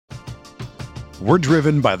We're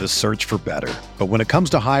driven by the search for better. But when it comes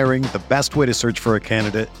to hiring, the best way to search for a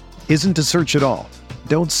candidate isn't to search at all.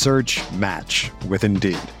 Don't search, match with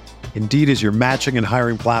Indeed. Indeed is your matching and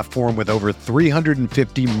hiring platform with over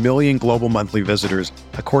 350 million global monthly visitors,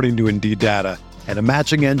 according to Indeed data, and a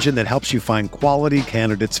matching engine that helps you find quality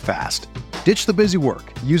candidates fast. Ditch the busy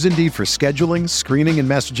work. Use Indeed for scheduling, screening, and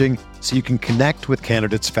messaging so you can connect with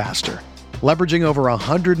candidates faster. Leveraging over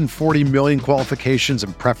 140 million qualifications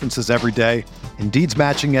and preferences every day, Indeed's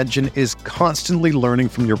matching engine is constantly learning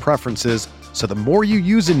from your preferences, so the more you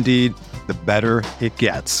use Indeed, the better it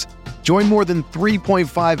gets. Join more than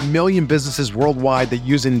 3.5 million businesses worldwide that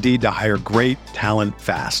use Indeed to hire great talent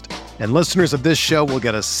fast. And listeners of this show will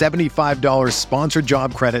get a $75 sponsored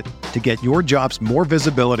job credit to get your jobs more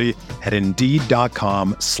visibility at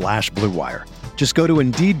Indeed.com/Blue Wire. Just go to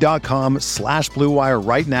Indeed.com/Blue Wire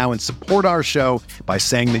right now and support our show by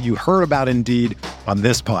saying that you heard about Indeed on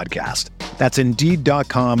this podcast. That's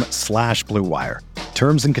Indeed.com/Blue Wire.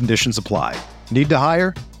 Terms and conditions apply. Need to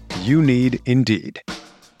hire? You need Indeed.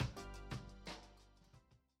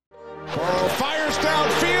 Burrow fires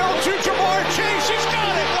downfield to Jamar Chase. He's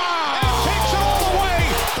got it. Wow. And takes it all the way.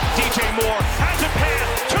 DJ Moore has a pass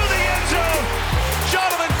to the end zone.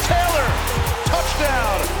 Jonathan Taylor.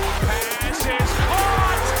 Touchdown. Pass is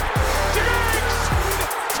caught. Diggs.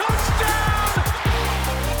 Touchdown.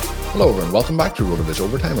 Hello everyone, welcome back to RotoViz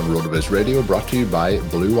Overtime on RotoViz Radio, brought to you by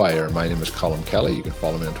Blue Wire. My name is Colin Kelly. You can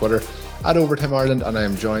follow me on Twitter at Overtime Ireland, and I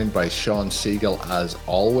am joined by Sean Siegel as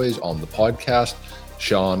always on the podcast.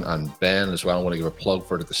 Sean and Ben as well. I want to give a plug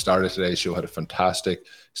for it at the start of today's show. Had a fantastic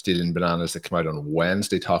Stealing Bananas that came out on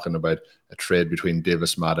Wednesday talking about a trade between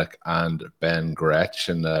Davis Maddock and Ben Gretsch,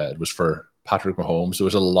 and it was for Patrick Mahomes. There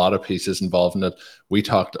was a lot of pieces involved in it. We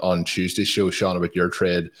talked on Tuesday's show, Sean, about your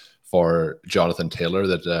trade for Jonathan Taylor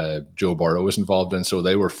that Joe Burrow was involved in. So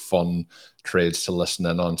they were fun trades to listen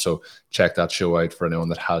in on. So check that show out for anyone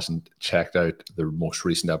that hasn't checked out the most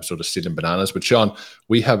recent episode of Stealing Bananas. But Sean,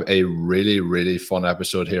 we have a really, really fun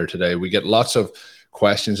episode here today. We get lots of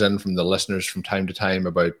questions in from the listeners from time to time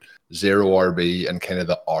about Zero RB and kind of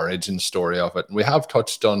the origin story of it. And we have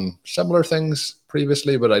touched on similar things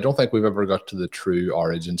previously, but I don't think we've ever got to the true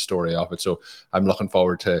origin story of it. So I'm looking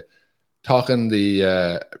forward to talking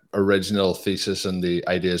the original thesis and the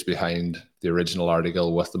ideas behind the original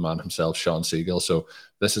article with the man himself, Sean Siegel. So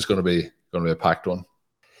this is going to be a packed one.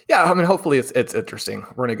 Yeah, I mean, hopefully it's interesting.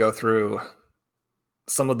 We're going to go through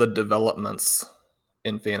some of the developments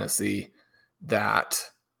in fantasy that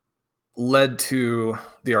led to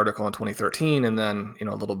the article in 2013, and then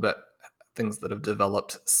a little bit things that have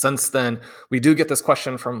developed since then. We do get this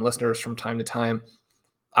question from listeners from time to time.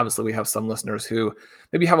 Obviously, we have some listeners who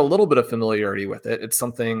maybe have a little bit of familiarity with it. It's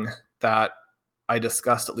something that I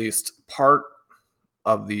discussed at least part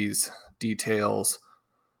of these details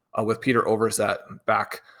with Peter Overzet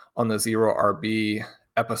back on the Zero RB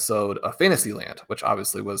episode of Fantasyland, which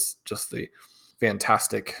obviously was just the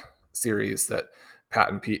fantastic series that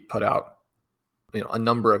Pat and Pete put out, a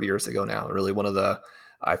number of years ago now. Really one of the,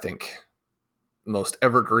 I think, most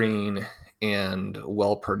evergreen and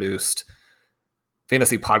well-produced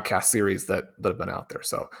fantasy podcast series that have been out there.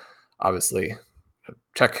 So obviously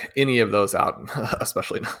check any of those out,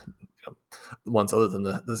 especially ones other than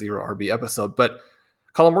the Zero RB episode. But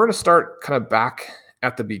Colin, we're going to start kind of back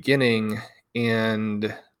at the beginning,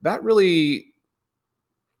 and that really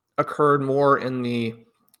occurred more in the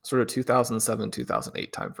sort of 2007,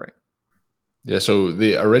 2008 timeframe. Yeah, so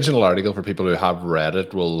the original article, for people who have read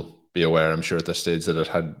it, will be aware, I'm sure, at this stage that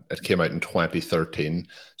it came out in 2013.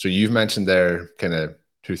 So you've mentioned there kind of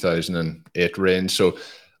 2008 range. So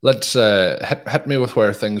let's hit me with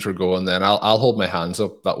where things were going then. I'll hold my hands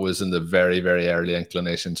up. That was in the very, very early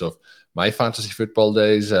inclinations of my fantasy football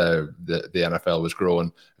days. The NFL was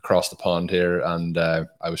growing across the pond here, and I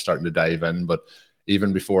was starting to dive in. But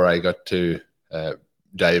even before I got to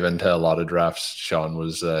dive into a lot of drafts, Sean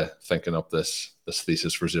was thinking up this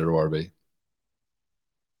thesis for Zero RB.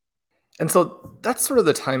 And so that's sort of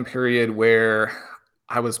the time period where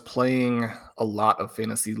I was playing a lot of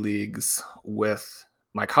fantasy leagues with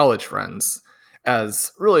my college friends,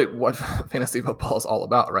 as really what fantasy football is all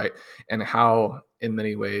about, right? And how, in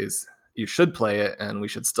many ways, you should play it, and we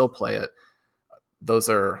should still play it. Those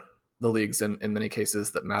are the leagues in many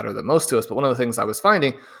cases that matter the most to us. But one of the things I was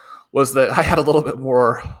finding was that I had a little bit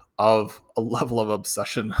more of a level of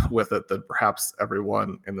obsession with it than perhaps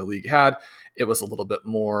everyone in the league had. It was a little bit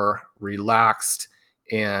more relaxed,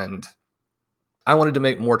 and I wanted to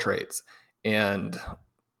make more trades. And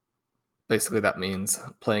basically that means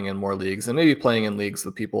playing in more leagues, and maybe playing in leagues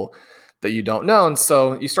with people that you don't know. And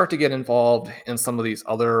so you start to get involved in some of these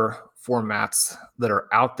other formats that are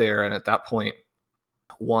out there. And at that point,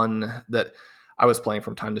 one that I was playing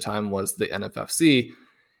from time to time was the NFFC.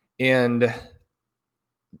 And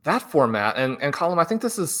that format, and Colin, I think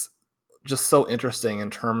this is just so interesting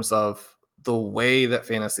in terms of the way that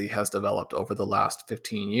fantasy has developed over the last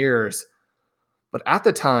 15 years. But at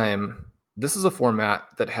the time, this is a format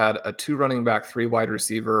that had a 2 running back, 3 wide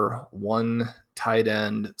receiver, 1 tight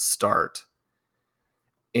end start.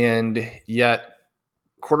 And yet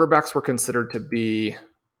quarterbacks were considered to be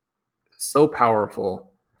so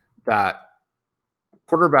powerful that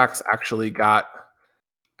quarterbacks actually got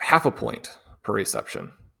half a point per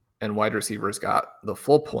reception and wide receivers got the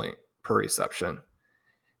full point per reception.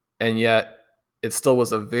 And yet it still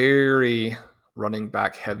was a very running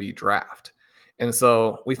back heavy draft. And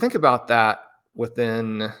so we think about that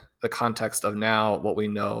within the context of now what we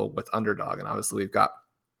know with Underdog. And obviously we've got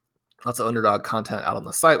lots of Underdog content out on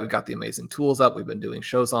the site. We've got the amazing tools up. We've been doing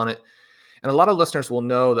shows on it. And a lot of listeners will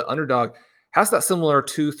know that Underdog has that similar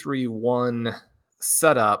 2-3-1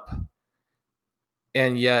 setup.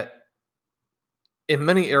 And yet in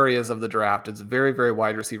many areas of the draft, it's very, very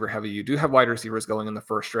wide receiver heavy. You do have wide receivers going in the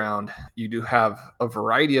first round. You do have a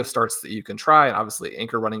variety of starts that you can try. And obviously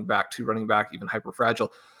anchor running back, 2 running back, even hyper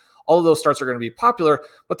fragile. All of those starts are going to be popular,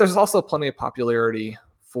 but there's also plenty of popularity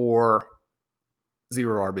for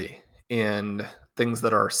 0 RB and things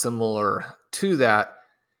that are similar to that.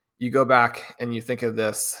 You go back and you think of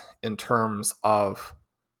this in terms of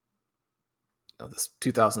this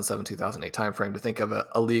 2007, 2008 timeframe, to think of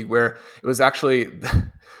a league where it was actually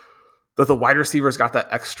that the wide receivers got that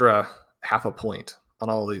extra half a point on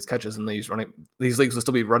all of these catches, and these leagues would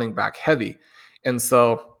still be running back heavy. And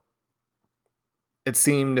so it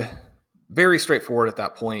seemed very straightforward at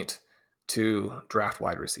that point to draft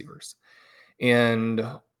wide receivers. And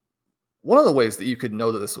one of the ways that you could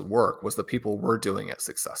know that this would work was that people were doing it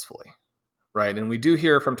successfully, right? And we do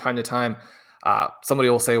hear from time to time, somebody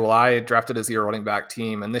will say, well, I drafted a 0 running back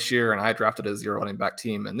team and this year, and I drafted a 0 running back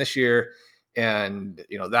team and this year. And,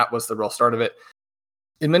 that was the real start of it.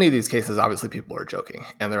 In many of these cases, obviously people are joking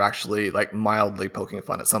and they're actually like mildly poking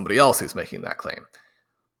fun at somebody else who's making that claim.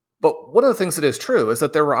 But one of the things that is true is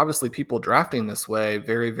that there were obviously people drafting this way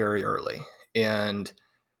very, very early. And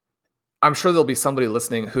I'm sure there'll be somebody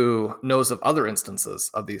listening who knows of other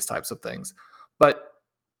instances of these types of things. But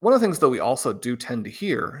one of the things that we also do tend to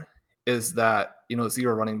hear is that,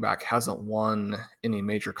 0 running back hasn't won any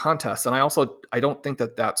major contests. And I don't think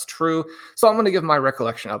that that's true. So I'm going to give my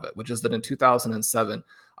recollection of it, which is that in 2007,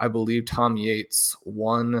 I believe Tom Yates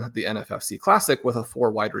won the NFFC Classic with a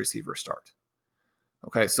 4 wide receiver start.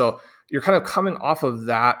 Okay, so you're kind of coming off of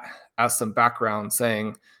that as some background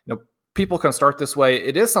saying, people can start this way.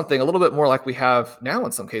 It is something a little bit more like we have now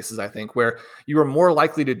in some cases, I think, where you are more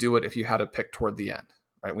likely to do it if you had a pick toward the end,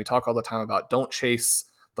 right? We talk all the time about don't chase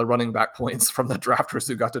the running back points from the drafters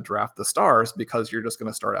who got to draft the stars, because you're just going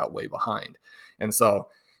to start out way behind. And so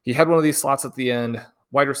he had one of these slots at the end,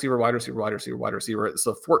 wide receiver, wide receiver, wide receiver, wide receiver. It's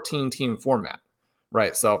a 14-team format,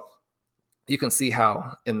 right? So you can see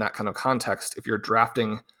how in that kind of context, if you're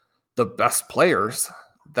drafting the best players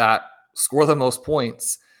that score the most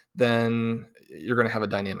points, then you're going to have a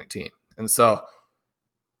dynamic team. And so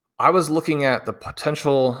I was looking at the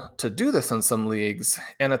potential to do this in some leagues.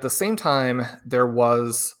 And at the same time, there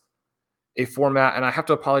was a format, and I have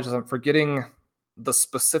to apologize, I'm forgetting the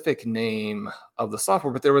specific name of the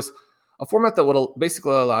software, but there was a format that would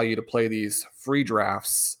basically allow you to play these free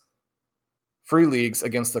drafts, free leagues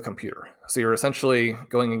against the computer. So you're essentially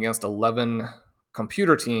going against 11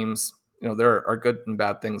 computer teams. There are good and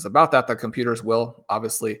bad things about that. The computers will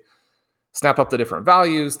obviously snap up the different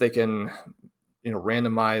values. They can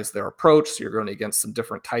randomize their approach. So you're going against some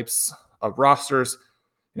different types of rosters,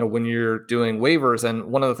 when you're doing waivers. And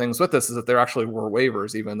one of the things with this is that there actually were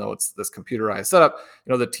waivers, even though it's this computerized setup.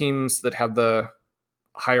 The teams that have the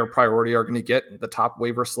higher priority are going to get the top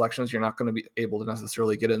waiver selections. You're not going to be able to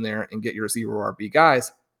necessarily get in there and get your 0 RB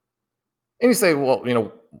guys. And you say, well,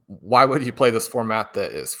 why would you play this format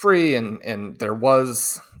that is free? And there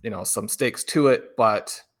was, some stakes to it,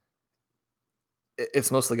 but it's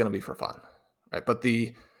mostly going to be for fun. Right. But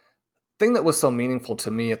the thing that was so meaningful to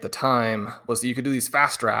me at the time was that you could do these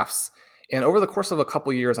fast drafts. And over the course of a couple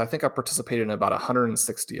of years, I think I participated in about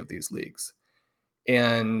 160 of these leagues.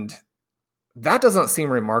 And that doesn't seem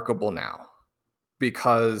remarkable now,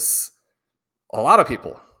 because a lot of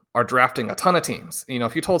people are drafting a ton of teams.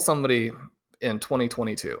 If you told somebody in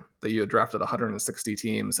 2022 that you had drafted 160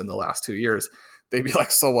 teams in the last 2 years, they'd be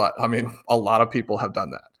like, so what? I mean, a lot of people have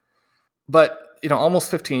done that. But almost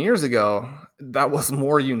 15 years ago, that was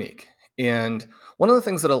more unique. And one of the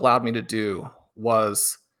things that allowed me to do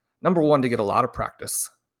was, number one, to get a lot of practice.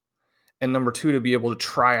 And number two, to be able to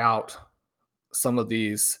try out some of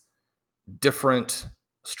these different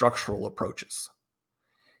structural approaches.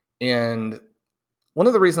 And one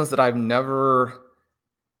of the reasons that I've never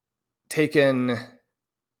taken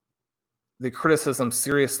the criticism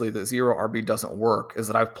seriously that zero RB doesn't work is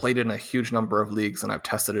that I've played in a huge number of leagues and I've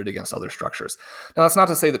tested it against other structures. Now, that's not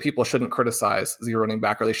to say that people shouldn't criticize zero running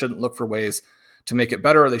back, or they shouldn't look for ways to make it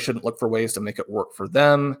better, or they shouldn't look for ways to make it work for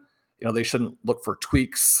them. They shouldn't look for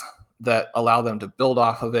tweaks that allow them to build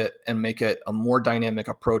off of it and make it a more dynamic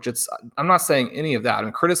approach. I'm not saying any of that. I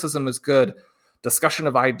mean, criticism is good. Discussion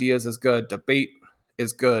of ideas is good. Debate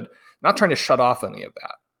is good. I'm not trying to shut off any of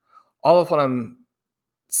that. All of what I'm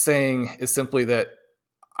saying is simply that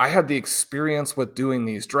I had the experience with doing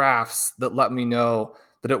these drafts that let me know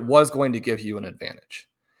that it was going to give you an advantage.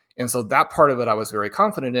 And so that part of it I was very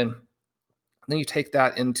confident in. And then you take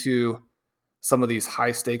that into some of these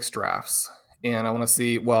high stakes drafts, and I want to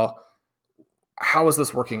see, well, how is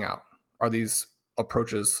this working out? Are these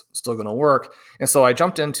approaches still going to work? And so I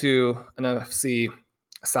jumped into an NFC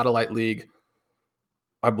satellite league,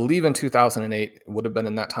 I believe in 2008, it would have been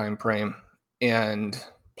in that time frame, and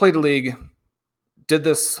played a league, did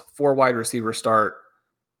this 4 wide receiver start,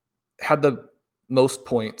 had the most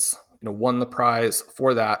points, won the prize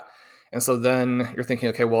for that. And so then you're thinking,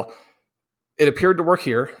 okay, well, it appeared to work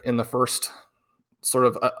here in the first sort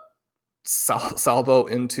of salvo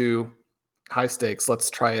into high stakes.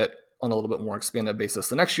 Let's try it on a little bit more expanded basis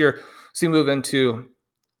the next year. So you move into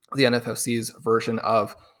the NFFC's version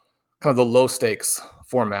of kind of the low stakes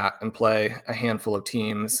format and play a handful of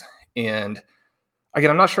teams. And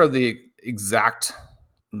again, I'm not sure of the exact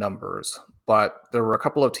numbers, but there were a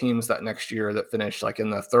couple of teams that next year that finished like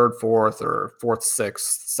in the 3rd, 4th, or 4th,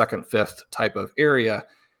 6th, 2nd, 5th type of area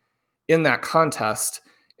in that contest.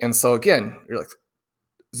 And so again, you're like,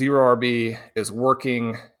 zero RB is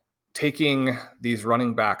working, taking these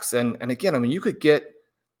running backs. And again, I mean, you could get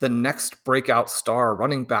the next breakout star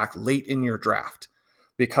running back late in your draft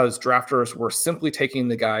because drafters were simply taking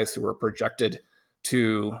the guys who were projected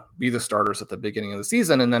to be the starters at the beginning of the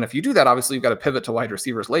season. And then if you do that, obviously you've got to pivot to wide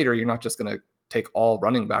receivers later. You're not just going to take all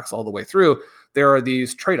running backs all the way through. There are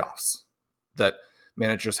these trade-offs that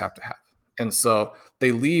managers have to have. And so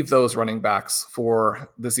they leave those running backs for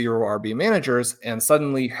the zero RB managers and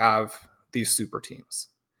suddenly have these super teams.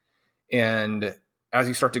 And as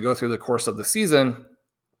you start to go through the course of the season,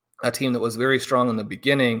 a team that was very strong in the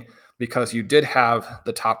beginning because you did have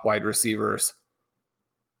the top wide receivers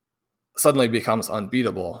suddenly becomes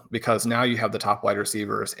unbeatable because now you have the top wide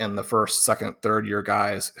receivers and the 1st, 2nd, 3rd year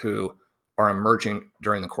guys who are emerging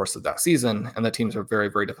during the course of that season, and the teams are very,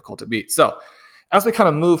 very difficult to beat. So as we kind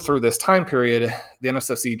of move through this time period, the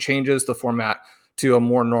NFFC changes the format to a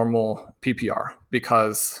more normal PPR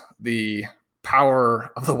because the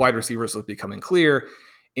power of the wide receivers was becoming clear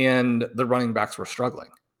and the running backs were struggling,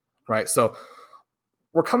 right? So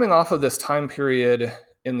we're coming off of this time period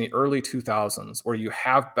in the early 2000s where you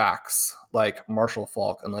have backs like Marshall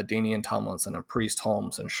Faulk and LaDainian Tomlinson and Priest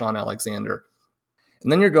Holmes and Sean Alexander.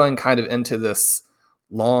 And then you're going kind of into this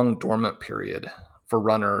long dormant period for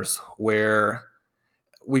runners where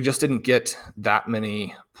we just didn't get that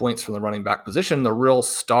many points from the running back position. The real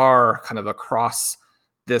star kind of across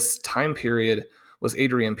this time period was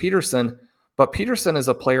Adrian Peterson. But Peterson is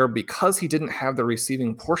a player, because he didn't have the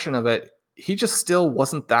receiving portion of it, he just still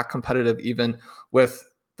wasn't that competitive even with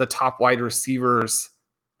the top wide receivers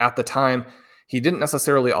at the time. He didn't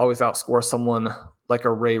necessarily always outscore someone like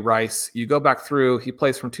a Ray Rice. You go back through, he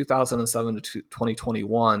plays from 2007 to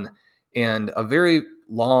 2021 and a very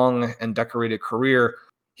long and decorated career.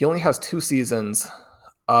 He only has 2 seasons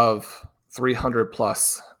of 300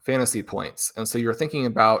 plus fantasy points. And so you're thinking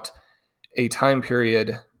about a time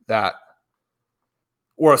period that,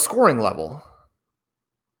 or a scoring level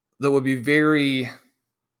that would be very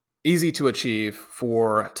easy to achieve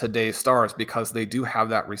for today's stars because they do have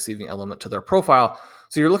that receiving element to their profile.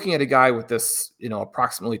 So you're looking at a guy with this,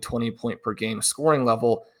 approximately 20 point per game scoring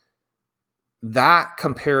level. That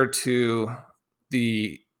compared to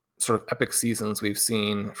the sort of epic seasons we've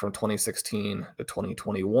seen from 2016 to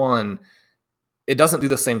 2021, it doesn't do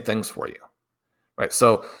the same things for you, right?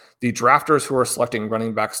 So the drafters who are selecting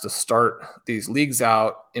running backs to start these leagues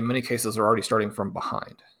out, in many cases, are already starting from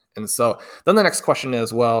behind. And so then the next question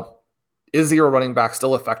is, well, is zero running back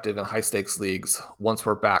still effective in high stakes leagues once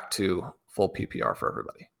we're back to full PPR for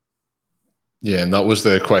everybody? Yeah, and that was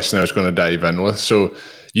the question I was going to dive in with. So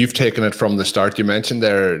you've taken it from the start. You mentioned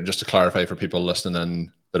there, just to clarify for people listening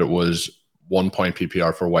in, that it was 1 point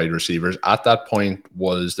PPR for wide receivers. At that point,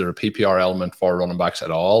 was there a PPR element for running backs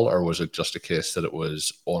at all, or was it just a case that it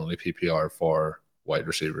was only PPR for wide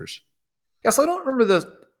receivers? Yeah, so I don't remember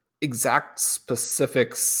the exact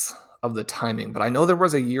specifics of the timing, but I know there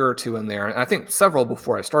was a year or two in there, and I think several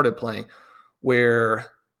before I started playing, where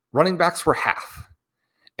running backs were half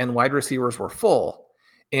and wide receivers were full.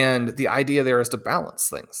 And the idea there is to balance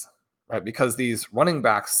things, right? Because these running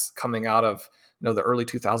backs coming out of the early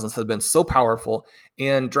 2000s have been so powerful,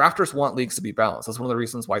 and drafters want leagues to be balanced. That's one of the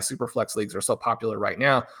reasons why super flex leagues are so popular right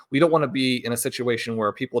now. We don't want to be in a situation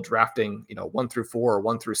where people drafting 1 through 4 or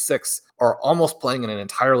 1 through 6 are almost playing in an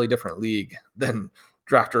entirely different league than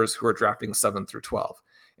drafters who are drafting 7 through 12.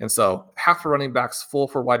 And so half for running backs, full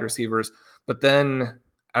for wide receivers. But then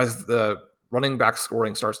as the running back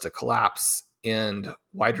scoring starts to collapse and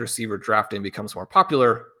wide receiver drafting becomes more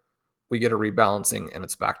popular, we get a rebalancing and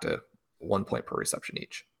it's back to 1 point per reception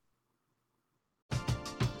each.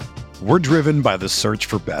 We're driven by the search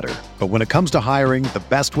for better. But when it comes to hiring, the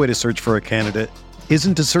best way to search for a candidate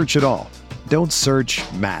isn't to search at all. Don't search,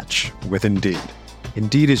 match with Indeed.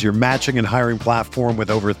 Indeed is your matching and hiring platform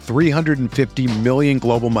with over 350 million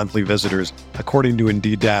global monthly visitors, according to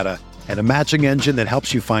Indeed data, and a matching engine that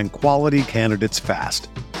helps you find quality candidates fast.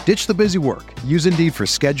 Ditch the busy work. Use Indeed for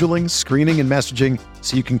scheduling, screening, and messaging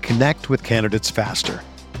so you can connect with candidates faster.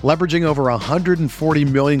 Leveraging over 140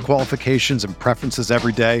 million qualifications and preferences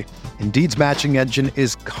every day, Indeed's matching engine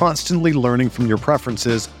is constantly learning from your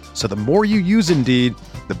preferences, so the more you use Indeed,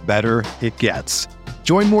 the better it gets.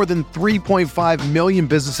 Join more than 3.5 million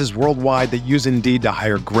businesses worldwide that use Indeed to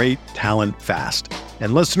hire great talent fast.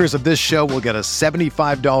 And listeners of this show will get a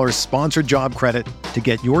 $75 sponsored job credit to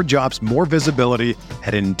get your jobs more visibility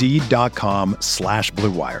at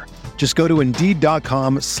Indeed.com/Blue Wire. Just go to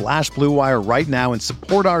Indeed.com/Blue Wire right now and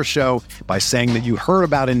support our show by saying that you heard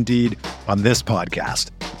about Indeed on this podcast.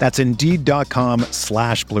 That's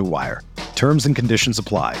Indeed.com/Blue Wire. Terms and conditions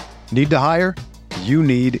apply. Need to hire? You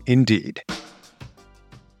need Indeed.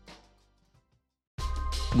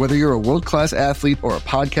 Whether you're a world-class athlete or a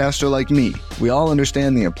podcaster like me, we all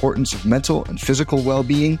understand the importance of mental and physical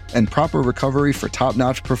well-being and proper recovery for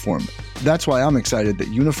top-notch performance. That's why I'm excited that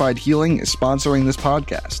Unified Healing is sponsoring this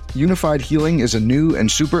podcast. Unified Healing is a new and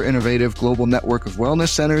super innovative global network of wellness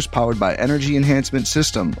centers powered by Energy Enhancement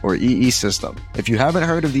System, or EE System. If you haven't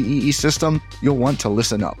heard of the EE System, you'll want to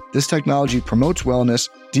listen up. This technology promotes wellness,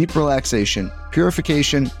 deep relaxation,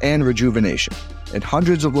 purification, and rejuvenation. In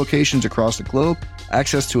hundreds of locations across the globe,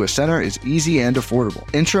 access to a center is easy and affordable.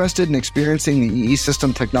 Interested in experiencing the EE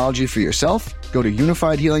System technology for yourself? Go to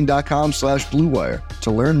unifiedhealing.com/Blue Wire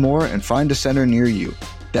to learn more and find a center near you.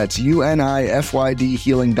 That's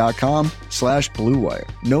UNIFYDhealing.com/Blue Wire.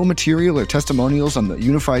 No material or testimonials on the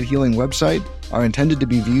Unified Healing website are intended to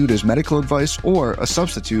be viewed as medical advice or a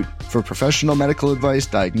substitute for professional medical advice,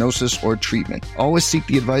 diagnosis, or treatment. Always seek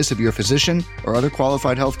the advice of your physician or other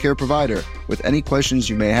qualified healthcare provider with any questions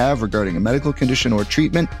you may have regarding a medical condition or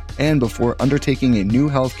treatment and before undertaking a new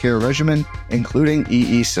healthcare regimen, including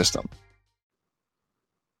EE System.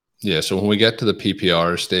 Yeah, so when we get to the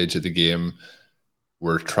PPR stage of the game,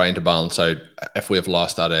 we're trying to balance out if we have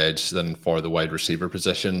lost that edge, then for the wide receiver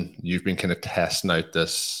position, you've been kind of testing out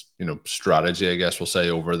this, strategy, I guess we'll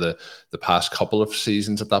say, over the past couple of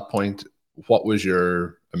seasons at that point. What was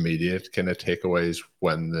your immediate kind of takeaways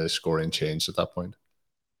when the scoring changed at that point?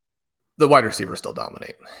 The wide receivers still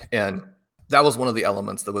dominate. And that was one of the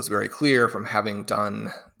elements that was very clear from having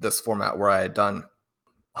done this format where I had done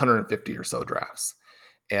 150 or so drafts.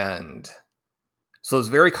 And so I was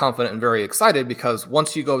very confident and very excited because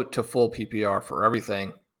once you go to full PPR for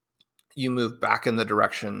everything, you move back in the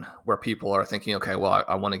direction where people are thinking, okay, well,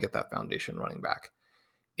 I want to get that foundation running back.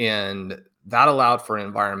 And that allowed for an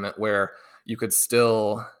environment where you could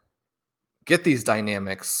still get these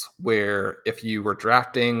dynamics where if you were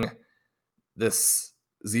drafting this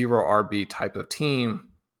 0 RB type of team,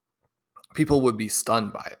 people would be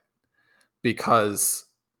stunned by it because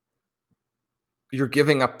you're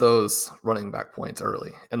giving up those running back points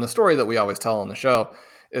early. And the story that we always tell on the show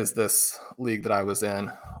is this league that I was in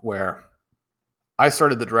where I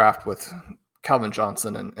started the draft with Calvin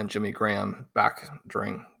Johnson and Jimmy Graham back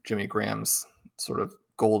during Jimmy Graham's sort of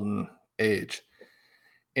golden age.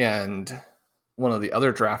 And one of the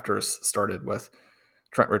other drafters started with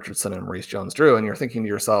Trent Richardson and Maurice Jones-Drew. And you're thinking to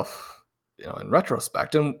yourself, in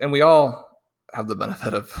retrospect, and we all have the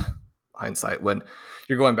benefit of hindsight when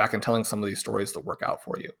you're going back and telling some of these stories that work out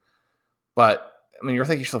for you. But you're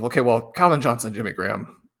thinking to yourself, okay, well, Calvin Johnson, Jimmy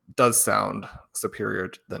Graham does sound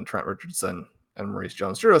superior than Trent Richardson and Maurice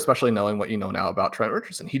Jones-Drew, especially knowing what you know now about Trent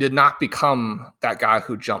Richardson. He did not become that guy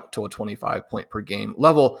who jumped to a 25 point per game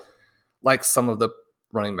level like some of the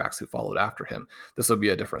running backs who followed after him. This would be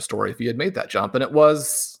a different story if he had made that jump, and it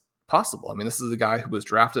was possible. I mean, this is a guy who was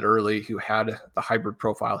drafted early, who had the hybrid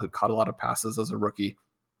profile, who caught a lot of passes as a rookie.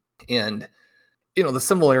 And, the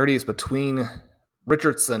similarities between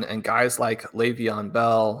Richardson and guys like Le'Veon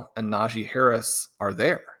Bell and Najee Harris are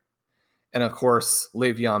there. And of course,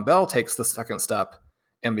 Le'Veon Bell takes the second step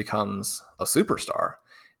and becomes a superstar.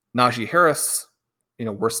 Najee Harris,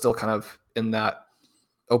 we're still kind of in that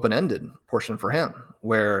open-ended portion for him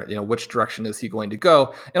where, which direction is he going to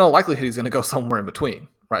go? In all likelihood, he's going to go somewhere in between,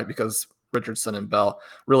 right? Because Richardson and Bell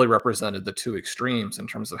really represented the two extremes in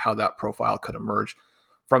terms of how that profile could emerge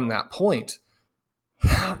from that point.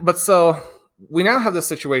 But so we now have this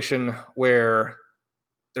situation where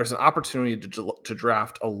there's an opportunity to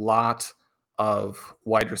draft a lot of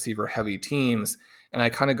wide receiver heavy teams. And I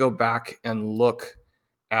kind of go back and look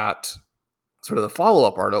at sort of the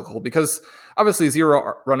follow-up article, because obviously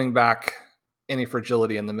zero running back, any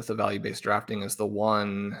fragility in the myth of value-based drafting is the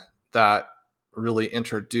one that really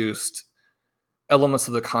introduced elements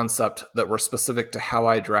of the concept that were specific to how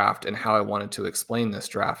I draft and how I wanted to explain this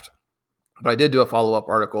draft. But I did do a follow-up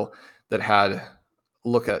article that had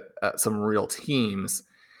look at some real teams.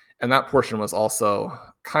 And that portion was also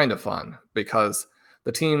kind of fun because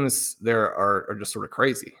the teams there are just sort of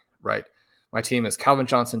crazy, right? My team is Calvin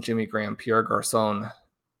Johnson, Jimmy Graham, Pierre Garçon,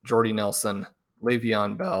 Jordy Nelson,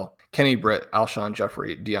 Le'Veon Bell, Kenny Britt, Alshon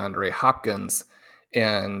Jeffrey, DeAndre Hopkins,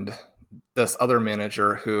 and this other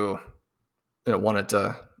manager who wanted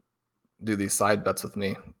to do these side bets with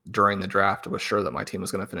me during the draft, was sure that my team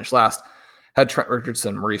was going to finish last, had Trent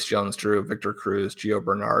Richardson, Maurice Jones-Drew, Victor Cruz, Gio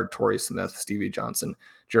Bernard, Torrey Smith, Stevie Johnson,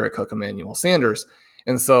 Jared Cook, Emmanuel Sanders.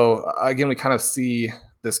 And so, again, we kind of see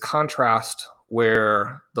this contrast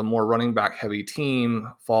where the more running back heavy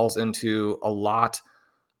team falls into a lot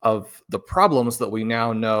of the problems that we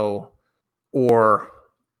now know or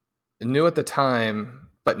knew at the time,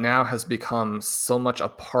 but now has become so much a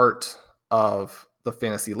part of the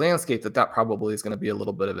fantasy landscape that probably is going to be a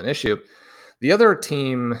little bit of an issue. The other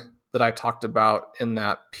team that I talked about in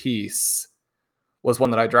that piece was one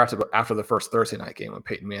that I drafted after the first Thursday night game when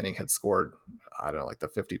Peyton Manning had scored, I don't know, like the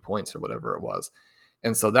 50 points or whatever it was.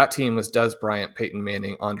 And so that team was Dez Bryant, Peyton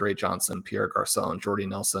Manning, Andre Johnson, Pierre Garçon, Jordy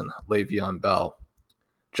Nelson, Le'Veon Bell,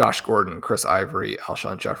 Josh Gordon, Chris Ivory,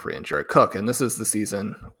 Alshon Jeffrey, and Jared Cook. And this is the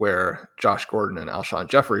season where Josh Gordon and Alshon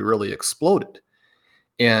Jeffrey really exploded.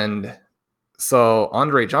 And so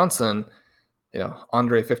Andre Johnson,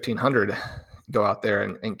 Andre 1500, go out there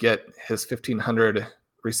and get his 1,500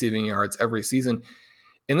 receiving yards every season.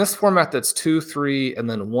 In this format that's 2, 3, and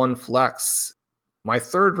then 1 flex, my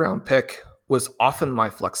third round pick was often my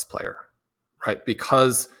flex player, right?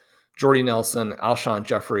 Because Jordy Nelson, Alshon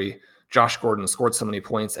Jeffrey, Josh Gordon scored so many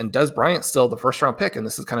points, and Dez Bryant still the first round pick. And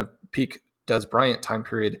this is kind of peak Dez Bryant time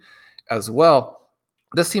period as well.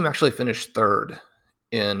 This team actually finished third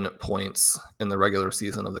in points in the regular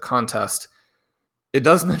season of the contest. It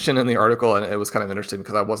does mention in the article, and it was kind of interesting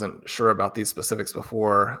because I wasn't sure about these specifics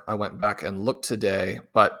before I went back and looked today,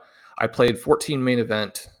 but I played 14 main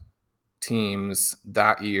event teams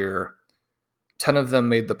that year. 10 of them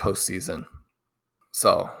made the postseason.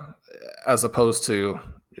 So as opposed to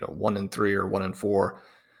 1-3 or 1-4,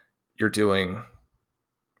 you're doing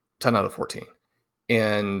 10 out of 14.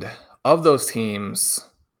 And of those teams,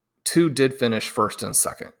 2 did finish first and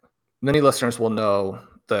second. Many listeners will know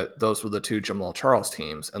that those were the 2 Jamal Charles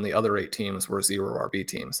teams, and the other 8 teams were 0 RB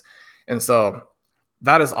teams. And so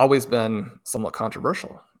that has always been somewhat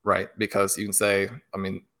controversial, right? Because you can say,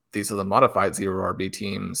 these are the modified 0 RB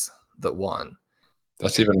teams that won.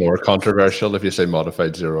 That's even more controversial if you say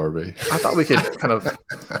modified 0 RB. I thought we could kind of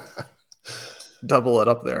double it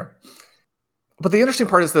up there. But the interesting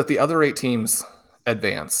part is that the other 8 teams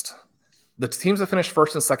advanced. The teams that finished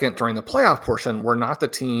first and second during the playoff portion were not the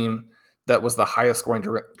team that was the highest scoring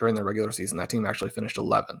during the regular season. That team actually finished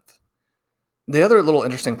 11th. The other little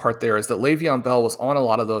interesting part there is that Le'Veon Bell was on a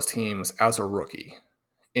lot of those teams as a rookie.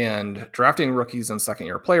 And drafting rookies and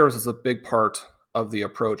second-year players is a big part of the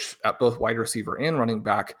approach at both wide receiver and running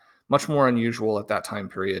back, much more unusual at that time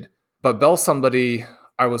period. But Bell's somebody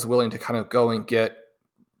I was willing to kind of go and get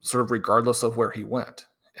sort of regardless of where he went.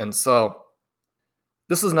 And so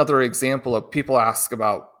this is another example of people ask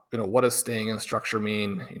about, what does staying in structure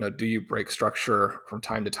mean? Do you break structure from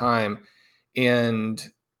time to time? And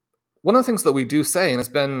one of the things that we do say, and it's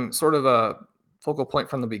been sort of a focal point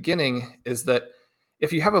from the beginning, is that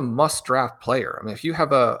if you have a must draft player, if you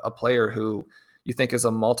have a player who you think is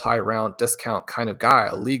a multi-round discount kind of guy,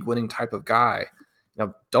 a league-winning type of guy,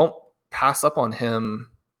 don't pass up on him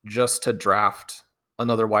just to draft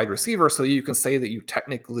another wide receiver so you can say that you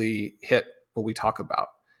technically hit what we talk about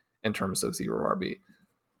in terms of zero RB.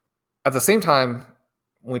 At the same time,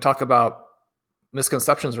 when we talk about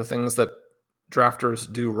misconceptions or things that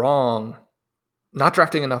drafters do wrong, not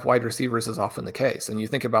drafting enough wide receivers is often the case. And you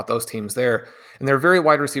think about those teams there, and they're very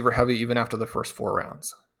wide receiver heavy even after the first 4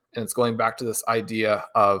 rounds. And it's going back to this idea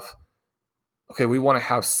of, okay, we want to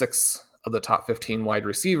have 6 of the top 15 wide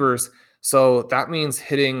receivers. So that means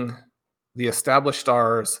hitting the established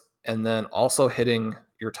stars and then also hitting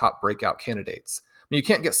your top breakout candidates. I mean, you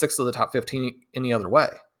can't get 6 of the top 15 any other way.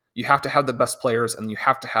 You have to have the best players, and you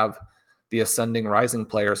have to have the ascending, rising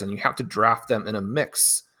players, and you have to draft them in a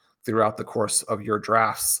mix throughout the course of your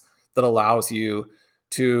drafts that allows you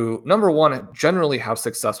to, number one, generally have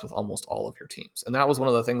success with almost all of your teams. And that was one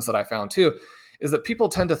of the things that I found too, is that people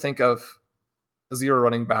tend to think of zero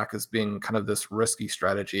running back as being kind of this risky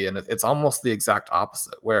strategy. And it's almost the exact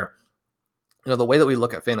opposite, where, the way that we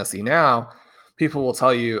look at fantasy now, people will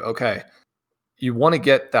tell you, okay, you want to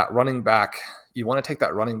get that running back, you want to take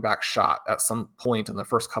that running back shot at some point in the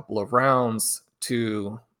first couple of rounds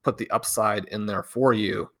to put the upside in there for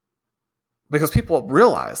you, because people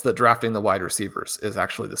realize that drafting the wide receivers is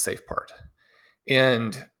actually the safe part.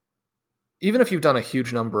 And even if you've done a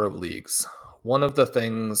huge number of leagues, one of the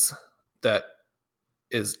things that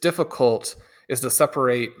is difficult is to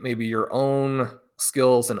separate maybe your own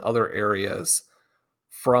skills in other areas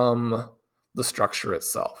from the structure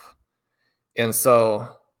itself. And so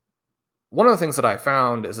one of the things that I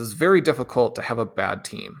found is it's very difficult to have a bad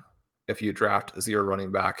team if you draft a zero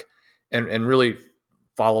running back and really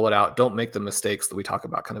follow it out. Don't make the mistakes that we talk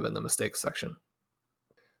about kind of in the mistakes section.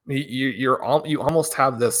 You almost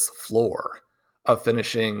have this floor of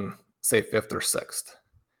finishing, say, 5th or 6th.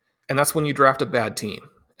 And that's when you draft a bad team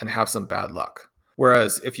and have some bad luck.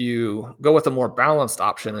 Whereas if you go with a more balanced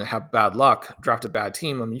option and have bad luck, draft a bad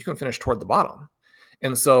team, you can finish toward the bottom.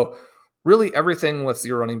 And so really everything with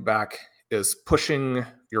zero running back is pushing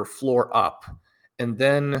your floor up, and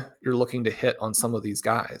then you're looking to hit on some of these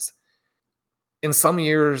guys. In some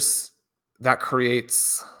years, that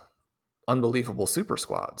creates unbelievable super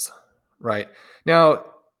squads, right? Now,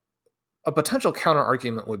 a potential counter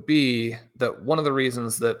argument would be that one of the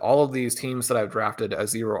reasons that all of these teams that I've drafted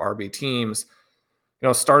as zero RB teams,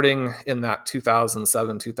 starting in that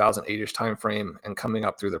 2007, 2008-ish timeframe and coming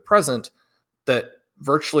up through the present, that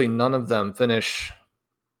virtually none of them finish,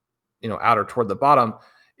 at or toward the bottom,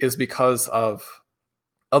 is because of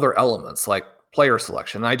other elements like player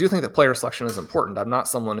selection. And I do think that player selection is important. I'm not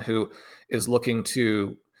someone who is looking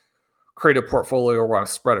to create a portfolio where I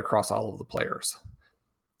spread across all of the players.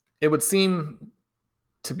 It would seem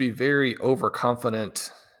to be very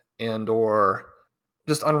overconfident and or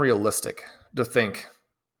just unrealistic to think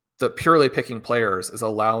that purely picking players is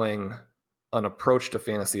allowing an approach to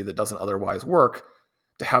fantasy that doesn't otherwise work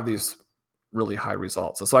to have these really high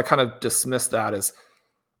results. And so I kind of dismiss that as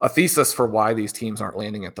a thesis for why these teams aren't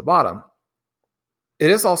landing at the bottom. It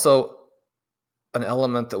is also an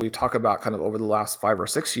element that we talk about kind of over the last 5 or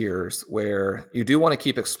 6 years, where you do want to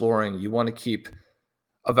keep exploring, you want to keep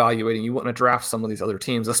evaluating, you want to draft some of these other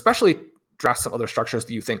teams, especially draft some other structures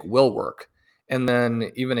that you think will work. And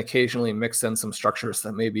then even occasionally mix in some structures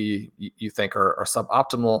that maybe you think are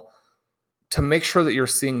suboptimal, to make sure that you're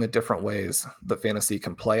seeing the different ways that fantasy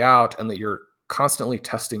can play out and that you're constantly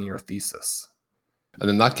testing your thesis. And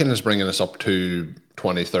then that kind of is bringing us up to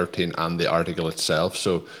 2013 and the article itself.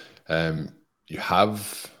 So you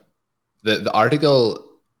have the article,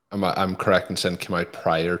 I'm correct in saying, came out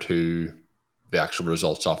prior to the actual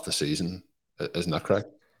results of the season. Isn't that correct?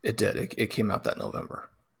 It did. It came out that November.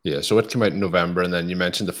 Yeah, so it came out in November, and then you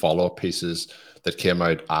mentioned the follow-up pieces that came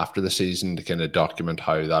out after the season to kind of document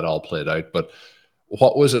how that all played out. But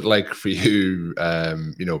what was it like for you,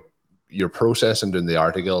 your process in doing the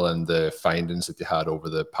article and the findings that you had over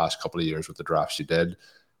the past couple of years with the drafts you did?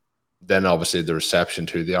 Then obviously the reception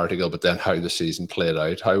to the article, but then how the season played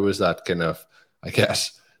out. How was that kind of, I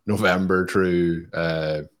guess, November through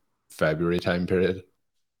February time period?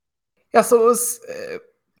 Yeah, so it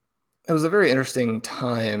was a very interesting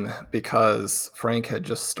time because Frank had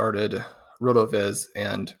just started RotoViz,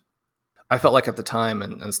 and I felt like at the time,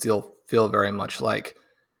 and still feel very much like,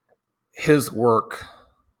 his work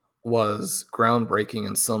was groundbreaking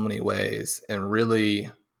in so many ways and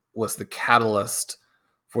really was the catalyst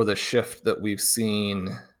for the shift that we've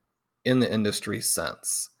seen in the industry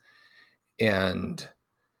since. And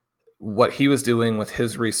what he was doing with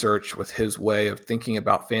his research, with his way of thinking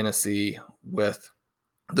about fantasy, with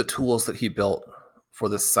the tools that he built for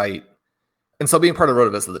this site. And so being part of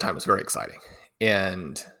RotoViz at the time was very exciting.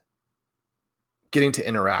 And getting to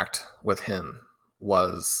interact with him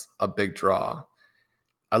was a big draw.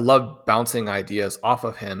 I loved bouncing ideas off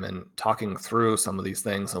of him and talking through some of these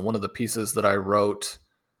things. And one of the pieces that I wrote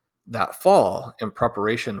that fall in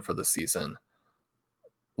preparation for the season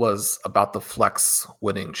was about the flex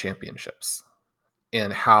winning championships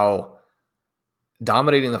and how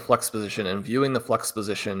dominating the flex position and viewing the flex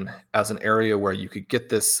position as an area where you could get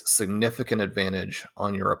this significant advantage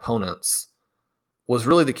on your opponents was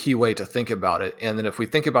really the key way to think about it. And then if we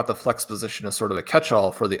think about the flex position as sort of a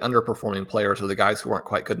catch-all for the underperforming players or the guys who aren't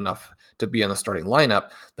quite good enough to be in the starting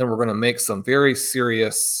lineup, then we're going to make some very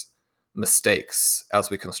serious mistakes as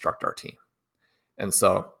we construct our team. And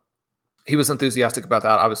so he was enthusiastic about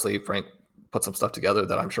that. Obviously, Frank put some stuff together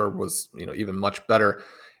that I'm sure was, even much better,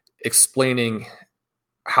 explaining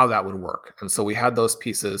how that would work. And so we had those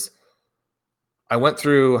pieces. I went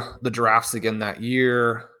through the drafts again that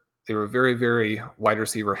year. They were very, very wide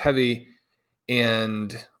receiver heavy.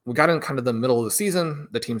 And we got in kind of the middle of the season.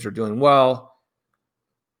 The teams are doing well.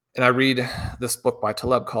 And I read this book by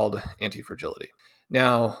Taleb called Anti-Fragility.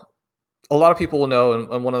 Now, a lot of people will know,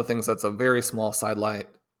 and one of the things that's a very small sidelight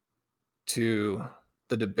to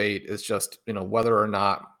the debate is just, whether or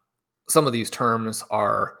not some of these terms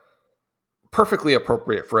are perfectly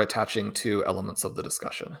appropriate for attaching to elements of the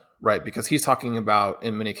discussion, right? Because he's talking about,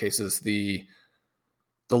 in many cases, the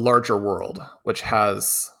larger world, which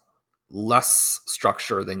has less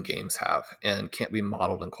structure than games have and can't be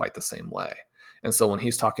modeled in quite the same way. And so when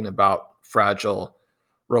he's talking about fragile,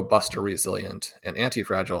 robust or resilient, and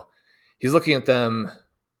anti-fragile, he's looking at them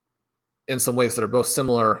in some ways that are both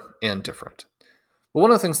similar and different. But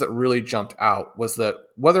one of the things that really jumped out was that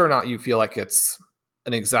whether or not you feel like it's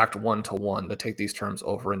an exact one-to-one to take these terms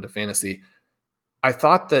over into fantasy, I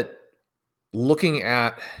thought that looking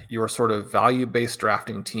at your sort of value-based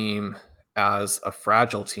drafting team as a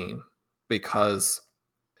fragile team, because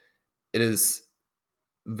it is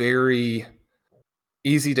very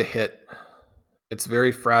easy to hit. It's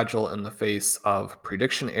very fragile in the face of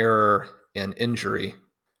prediction error and injury.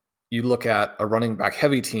 You look at a running back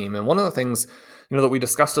heavy team, and one of the things that we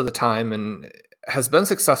discussed at the time and has been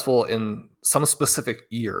successful in some specific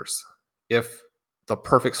years, if the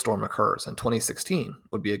perfect storm occurs, and 2016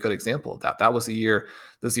 would be a good example of that. That was the year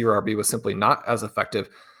the zero RB was simply not as effective.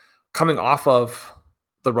 Coming off of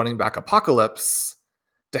the running back apocalypse,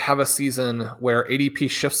 to have a season where ADP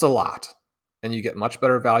shifts a lot and you get much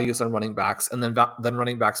better values on running backs, and then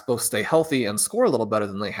running backs both stay healthy and score a little better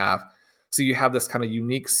than they have. So you have this kind of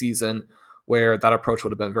unique season where that approach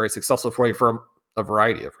would have been very successful for you for a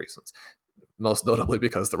variety of reasons, most notably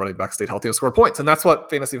because the running back stayed healthy and scored points. And that's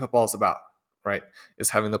what fantasy football is about, right?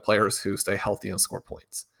 Is having the players who stay healthy and score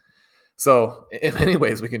points. So in many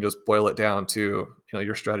ways, we can just boil it down to,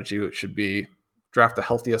 your strategy should be draft the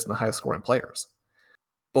healthiest and the highest scoring players.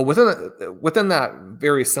 But within that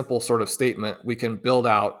very simple sort of statement, we can build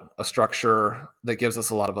out a structure that gives us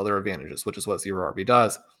a lot of other advantages, which is what zero RB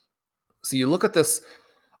does. So you look at this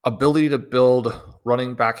ability to build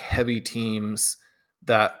running back heavy teams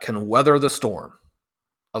that can weather the storm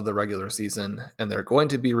of the regular season, and they're going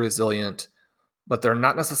to be resilient, but they're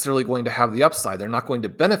not necessarily going to have the upside. They're not going to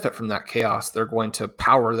benefit from that chaos. They're going to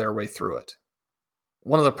power their way through it.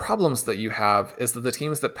 One of the problems that you have is that the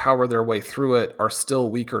teams that power their way through it are still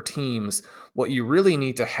weaker teams. What you really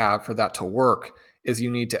need to have for that to work is you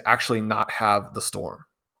need to actually not have the storm.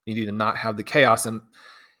 You need to not have the chaos. And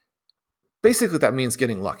basically that means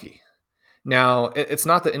getting lucky. Now, it's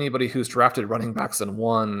not that anybody who's drafted running backs and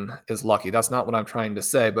won is lucky. That's not what I'm trying to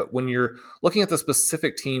say. But when you're looking at the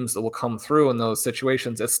specific teams that will come through in those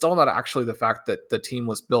situations, it's still not actually the fact that the team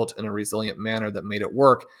was built in a resilient manner that made it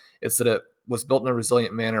work. It's that it was built in a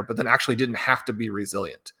resilient manner, but then actually didn't have to be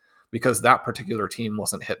resilient because that particular team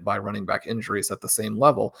wasn't hit by running back injuries at the same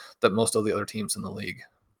level that most of the other teams in the league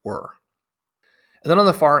were. And then on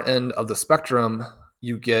the far end of the spectrum,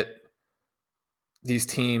 you get these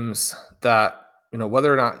teams that,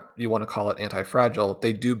 whether or not you want to call it anti-fragile,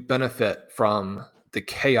 they do benefit from the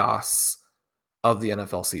chaos of the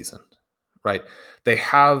NFL season, right? They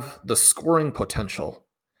have the scoring potential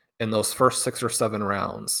in those first 6 or 7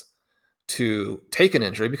 rounds to take an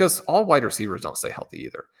injury, because all wide receivers don't stay healthy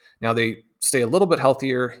either. Now they stay a little bit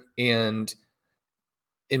healthier, and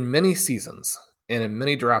in many seasons and in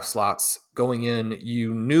many draft slots going in,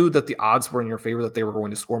 you knew that the odds were in your favor that they were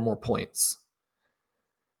going to score more points.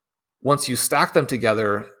 Once you stack them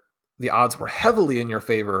together, the odds were heavily in your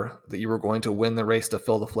favor that you were going to win the race to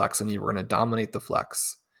fill the flex and you were going to dominate the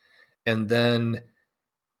flex. And then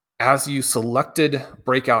as you selected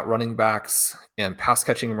breakout running backs and pass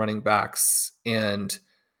catching running backs and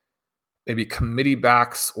maybe committee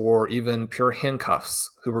backs or even pure handcuffs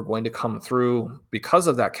who were going to come through because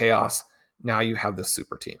of that chaos, now you have this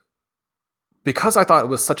super team. Because I thought it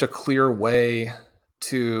was such a clear way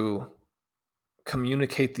to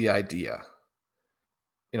communicate the idea,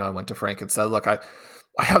 I went to Frank and said, look, I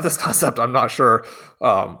have this concept. I'm not sure,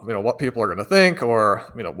 what people are going to think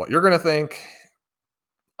or, what you're going to think.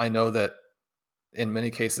 I know that in many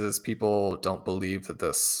cases, people don't believe that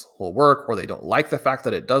this will work, or they don't like the fact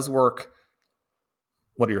that it does work.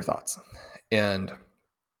 What are your thoughts? And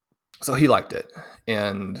so he liked it.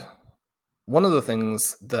 And one of the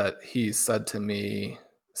things that he said to me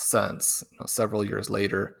since, several years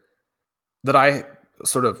later, that I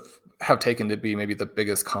sort of have taken to be maybe the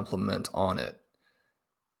biggest compliment on it.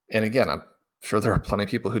 And again, I'm sure there are plenty of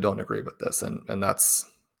people who don't agree with this, and that's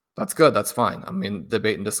good. That's fine. I mean,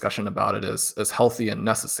 debate and discussion about it is healthy and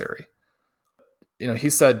necessary. He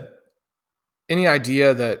said, any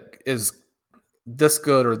idea that is this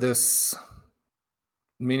good or this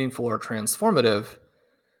meaningful or transformative,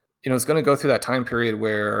 it's going to go through that time period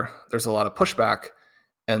where there's a lot of pushback,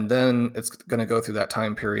 and then it's going to go through that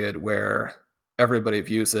time period where everybody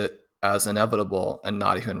views it as inevitable and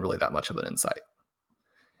not even really that much of an insight.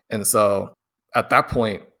 And so at that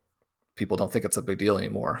point, people don't think it's a big deal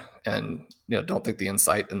anymore, and don't think the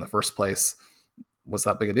insight in the first place was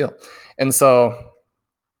that big a deal. And so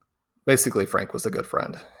basically, Frank was a good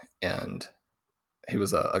friend, and he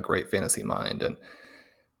was a great fantasy mind. And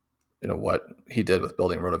what he did with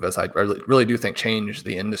building RotoViz, I really do think changed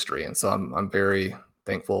the industry. And so I'm very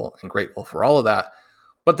thankful and grateful for all of that.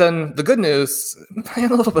 But then the good news,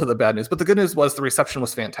 and a little bit of the bad news, but the good news was the reception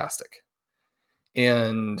was fantastic,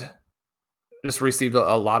 and just received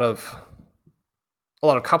a lot of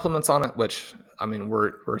compliments on it. Which, I mean,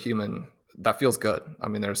 we're human. That feels good. I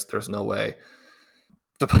mean, there's no way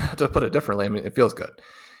to put it differently. I mean, it feels good.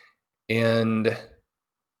 And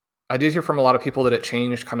I did hear from a lot of people that it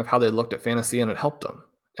changed kind of how they looked at fantasy, and it helped them.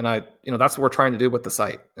 And that's what we're trying to do with the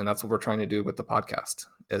site, and that's what we're trying to do with the podcast.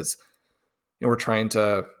 Is we're trying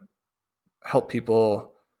to help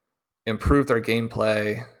people improve their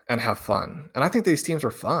gameplay and have fun. And I think these teams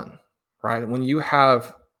are fun, right? When you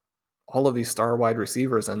have all of these star wide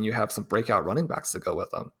receivers and you have some breakout running backs to go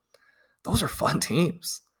with them, those are fun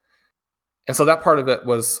teams. And so that part of it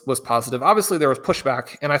was positive. Obviously, there was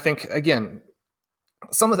pushback, and I think, again,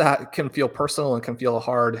 some of that can feel personal and can feel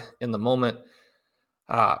hard in the moment.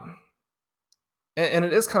 And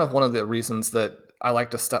it is kind of one of the reasons that I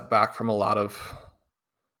like to step back from a lot of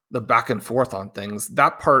the back and forth on things.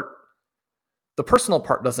 That part, the personal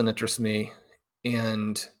part, doesn't interest me.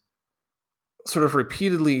 And sort of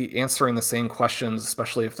repeatedly answering the same questions,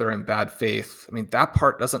 especially if they're in bad faith, I mean, that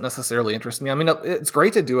part doesn't necessarily interest me. I mean, it's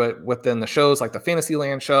great to do it within the shows like the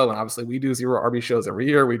Fantasyland show. And obviously we do Zero RB shows every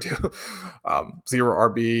year. We do Zero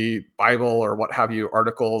RB Bible or what have you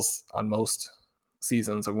articles on most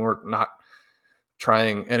seasons. And we're not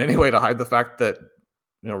trying in any way to hide the fact that,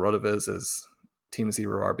 RotoViz is Team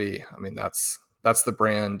Zero RB. I mean, that's the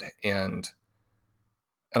brand. And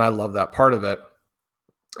I love that part of it.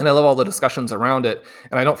 And I love all the discussions around it.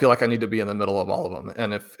 And I don't feel like I need to be in the middle of all of them.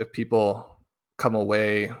 And if people come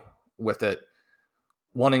away with it,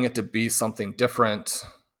 wanting it to be something different,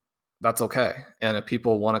 that's okay. And if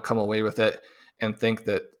people want to come away with it and think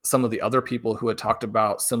that some of the other people who had talked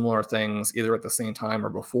about similar things, either at the same time or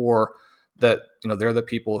before, that, they're the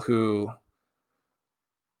people who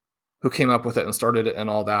came up with it and started it and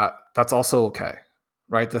all that, that's also okay,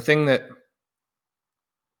 right? The thing that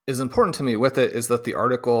is important to me with it is that the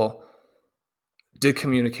article did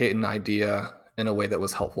communicate an idea in a way that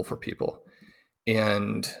was helpful for people.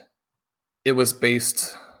 And it was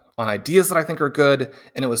based on ideas that I think are good,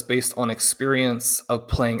 and it was based on experience of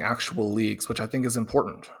playing actual leagues, which I think is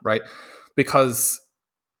important, right? Because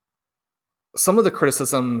some of the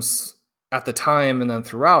criticisms at the time and then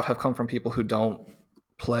throughout have come from people who don't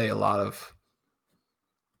play a lot of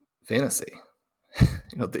fantasy.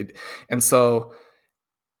 And so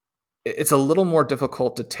it's a little more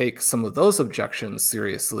difficult to take some of those objections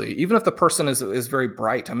seriously, even if the person is very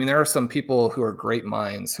bright. I mean, there are some people who are great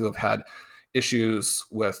minds who have had issues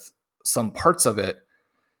with some parts of it.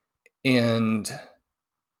 And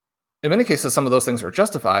in many cases, some of those things are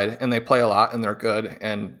justified, and they play a lot and they're good.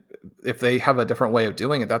 And if they have a different way of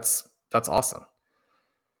doing it, that's awesome.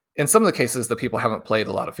 In some of the cases, the people haven't played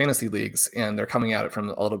a lot of fantasy leagues, and they're coming at it from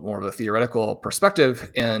a little more of a theoretical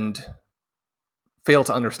perspective and fail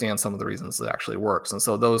to understand some of the reasons that actually works. And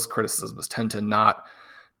so those criticisms tend to not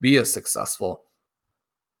be as successful.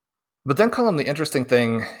 But then, Colin, the interesting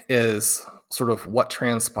thing is sort of what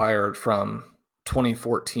transpired from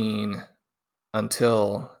 2014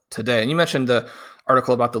 until today. And you mentioned the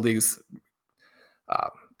article about the leagues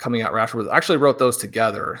coming out afterwards. I actually wrote those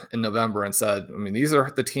together in November and said, I mean, these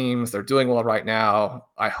are the teams, they're doing well right now.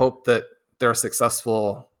 I hope that they're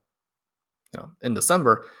successful, in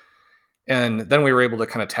December. And then we were able to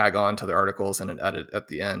kind of tag on to the articles and an edit at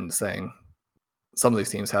the end saying some of these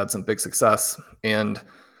teams had some big success and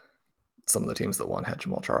some of the teams that won had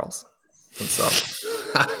Jamal Charles. And so,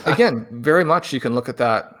 again, very much you can look at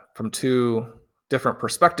that from two different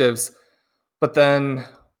perspectives. But then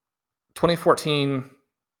 2014,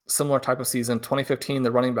 similar type of season. 2015,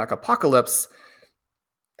 the running back apocalypse.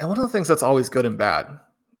 And one of the things that's always good and bad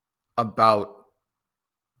about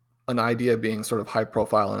an idea being sort of high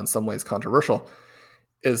profile and in some ways controversial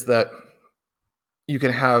is that you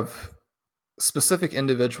can have specific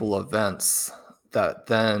individual events that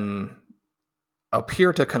then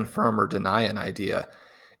appear to confirm or deny an idea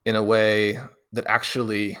in a way that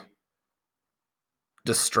actually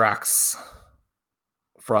distracts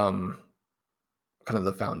from kind of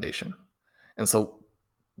the foundation. And so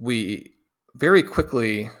we very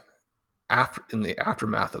quickly, in the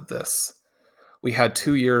aftermath of this, we had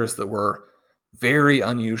 2 years that were very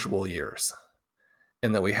unusual years,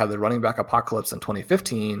 in that we had the running back apocalypse in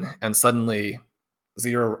 2015, and suddenly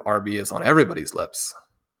zero RB is on everybody's lips.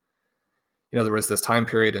 There was this time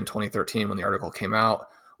period in 2013 when the article came out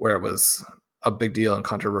where it was a big deal and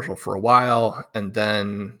controversial for a while. And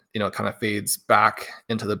then, it kind of fades back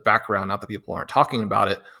into the background. Not that people aren't talking about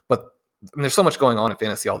it, but there's so much going on in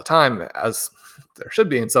fantasy all the time, as there should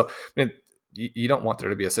be. And so, you don't want there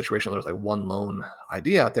to be a situation where there's like one lone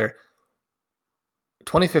idea out there.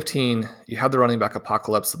 2015, you had the running back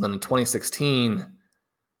apocalypse. And then in 2016,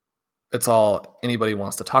 it's all anybody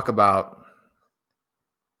wants to talk about.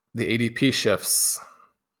 The ADP shifts.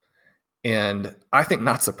 And I think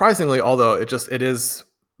not surprisingly, although it is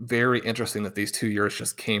very interesting that these 2 years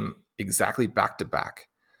just came exactly back to back.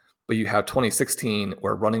 But you have 2016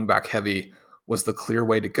 where running back heavy was the clear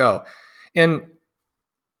way to go. And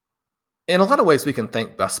in a lot of ways, we can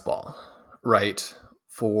thank best ball, right,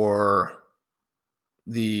 for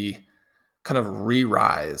the kind of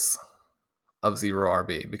re-rise of zero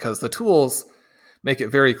RB, because the tools make it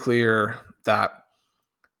very clear that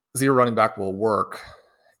zero running back will work.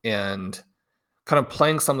 And kind of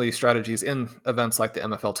playing some of these strategies in events like the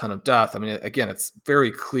MFL 10 of death, I mean, again, it's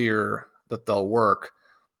very clear that they'll work.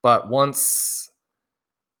 But once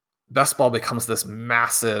best ball becomes this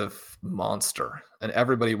massive monster and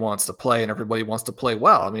everybody wants to play and everybody wants to play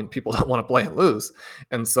well, I mean, people don't want to play and lose.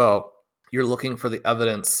 And so you're looking for the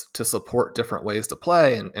evidence to support different ways to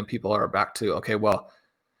play. And people are back to, okay, well,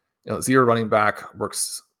 zero running back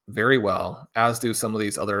works very well, as do some of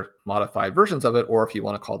these other modified versions of it, or if you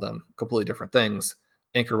want to call them completely different things,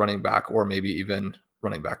 anchor running back, or maybe even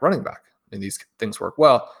running back. And these things work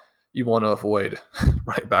well. You want to avoid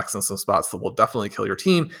running backs in some spots that will definitely kill your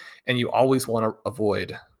team. And you always want to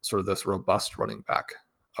avoid sort of this robust running back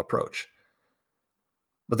approach.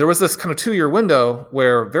 But there was this kind of 2-year window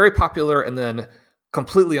where very popular and then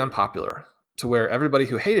completely unpopular, to where everybody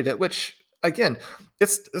who hated it, which again,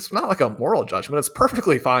 it's not like a moral judgment. It's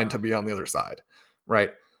perfectly fine to be on the other side, right?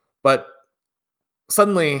 But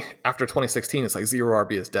suddenly, after 2016, it's like zero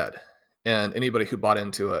RB is dead. And anybody who bought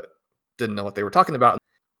into it didn't know what they were talking about.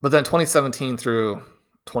 But then 2017 through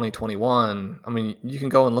 2021, I mean, you can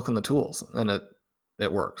go and look in the tools and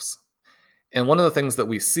it works. And one of the things that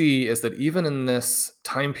we see is that even in this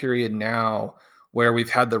time period now, where we've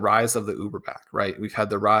had the rise of the Uber back, right? We've had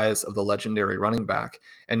the rise of the legendary running back,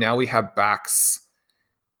 and now we have backs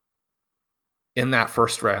in that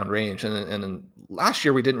first round range. And last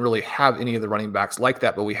year, we didn't really have any of the running backs like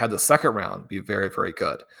that, but we had the second round be very, very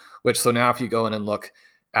good. So now if you go in and look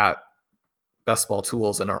at best ball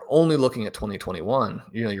tools and are only looking at 2021,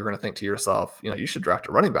 you're going to think to yourself, you should draft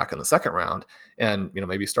a running back in the second round and,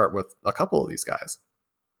 maybe start with a couple of these guys.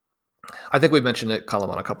 I think we've mentioned it, Colin,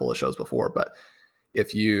 on a couple of shows before, but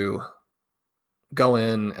if you go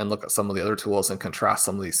in and look at some of the other tools and contrast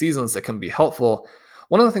some of these seasons, that can be helpful.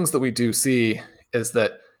 One of the things that we do see is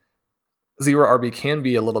that zero RB can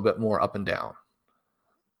be a little bit more up and down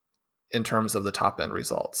in terms of the top end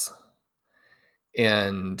results.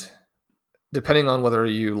 And depending on whether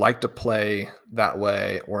you like to play that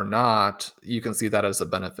way or not, you can see that as a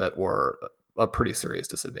benefit or a pretty serious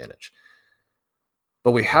disadvantage.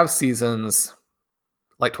 But we have seasons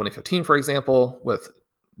like 2015, for example, with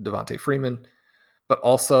Devontae Freeman, but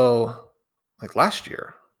also like last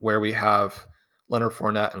year, where we have Leonard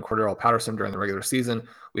Fournette and Cordero Patterson during the regular season.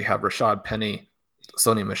 We have Rashad Penny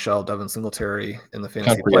Sony Michel, Devin Singletary in the Can't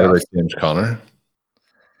fantasy forget about playoffs.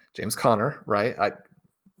 James Conner. Right?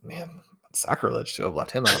 Sacrilege to have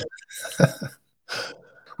left him out.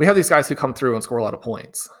 We have these guys who come through and score a lot of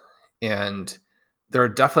points, and there are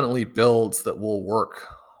definitely builds that will work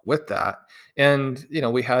with that. And,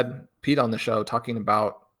 we had Pete on the show talking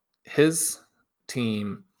about his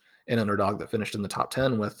team in Underdog that finished in the top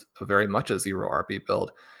 10 with very much a 0 RB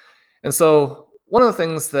build. And so one of the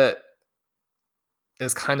things that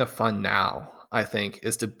is kind of fun now, I think,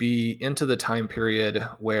 is to be into the time period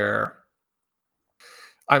where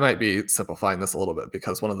I might be simplifying this a little bit,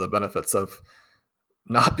 because one of the benefits of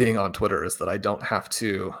not being on Twitter is that I don't have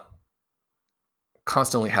to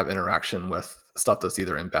constantly have interaction with stuff that's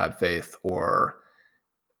either in bad faith or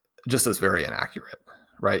just is very inaccurate,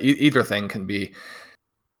 right? Either thing can be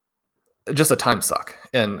just a time suck.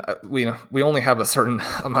 And we only have a certain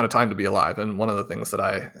amount of time to be alive. And one of the things that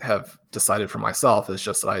I have decided for myself is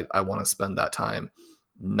just that I want to spend that time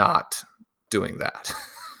not doing that.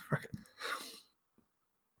 Right?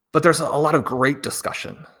 But there's a lot of great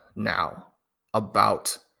discussion now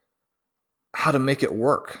about how to make it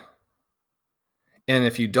work. And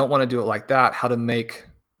if you don't want to do it like that, how to make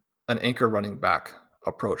an anchor running back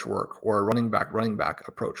approach work, or a running back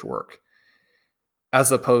approach work,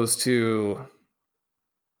 as opposed to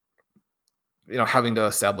having to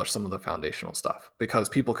establish some of the foundational stuff, because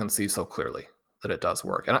people can see so clearly that it does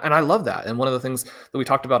work. And I love that. And one of the things that we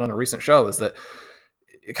talked about on a recent show is that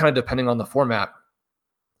kind of depending on the format,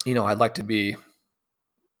 I'd like to be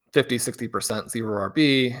 50, 60% 0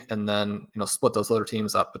 RB, and then, split those other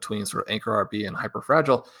teams up between sort of anchor RB and hyper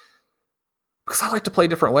fragile, because I like to play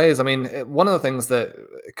different ways. I mean, one of the things that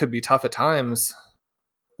could be tough at times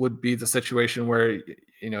would be the situation where,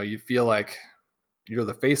 you feel like you're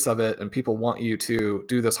the face of it and people want you to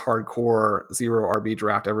do this hardcore 0 RB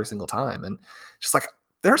draft every single time. And just like,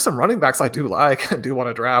 there are some running backs I do like and do want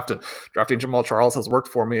to draft, and drafting Jamal Charles has worked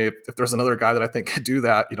for me. If there's another guy that I think could do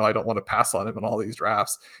that, I don't want to pass on him in all these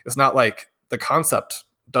drafts. It's not like the concept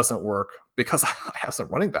doesn't work, because I have some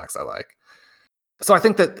running backs I like. So I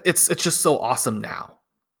think that it's just so awesome now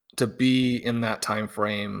to be in that time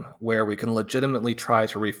frame where we can legitimately try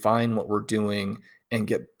to refine what we're doing and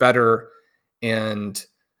get better and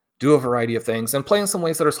do a variety of things and play in some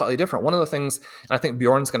ways that are slightly different. One of the things, and I think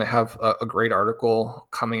Bjorn's going to have a great article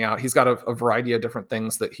coming out. He's got a variety of different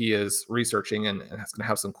things that he is researching, and it's going to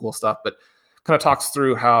have some cool stuff, but kind of talks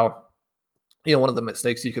through how, one of the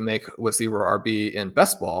mistakes you can make with 0 RB in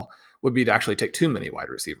best ball would be to actually take too many wide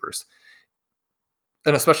receivers,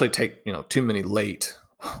 and especially take, too many late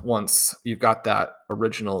once you've got that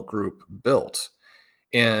original group built.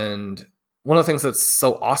 And one of the things that's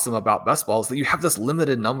so awesome about best ball is that you have this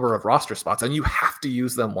limited number of roster spots and you have to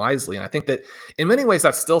use them wisely. And I think that in many ways,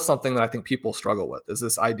 that's still something that I think people struggle with, is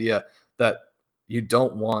this idea that you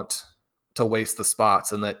don't want to waste the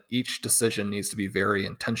spots and that each decision needs to be very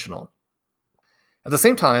intentional. At the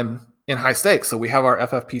same time, in high stakes, so we have our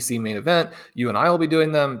FFPC main event. You and I will be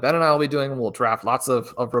doing them. Ben and I will be doing them. We'll draft lots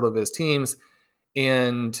of RotoViz teams.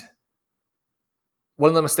 And one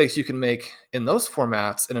of the mistakes you can make in those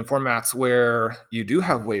formats, and in formats where you do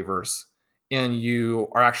have waivers and you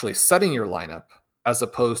are actually setting your lineup as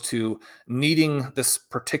opposed to needing this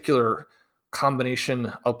particular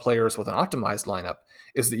combination of players with an optimized lineup,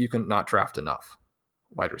 is that you can not draft enough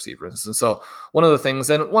wide receivers. And so one of the things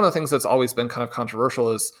that's always been kind of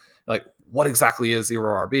controversial is, like, what exactly is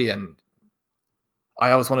 0 RB? And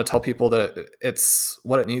I always want to tell people that it's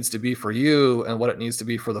what it needs to be for you and what it needs to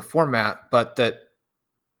be for the format, but that,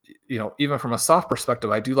 even from a soft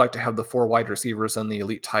perspective, I do like to have the 4 wide receivers and the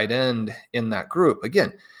elite tight end in that group.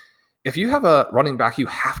 Again, if you have a running back you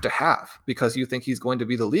have to have because you think he's going to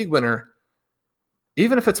be the league winner,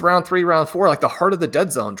 even if it's round 3, round 4, like the heart of the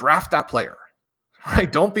dead zone, draft that player,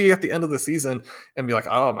 right? Don't be at the end of the season and be like,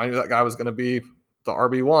 oh, I knew that guy was going to be the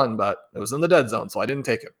RB1, but it was in the dead zone, so I didn't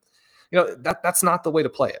take him. That's not the way to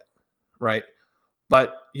play it, right?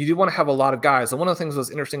 But you do want to have a lot of guys. And one of the things that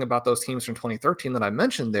was interesting about those teams from 2013 that I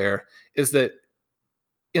mentioned there is that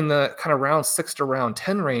in the kind of round 6 to round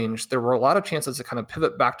 10 range, there were a lot of chances to kind of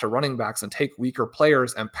pivot back to running backs and take weaker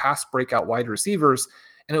players and pass breakout wide receivers.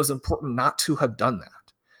 And it was important not to have done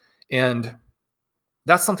that. And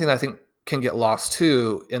that's something that I think can get lost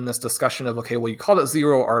too in this discussion of, okay, well, you called it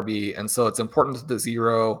 0 RB, and so it's important that the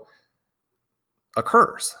 0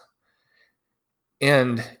 occurs.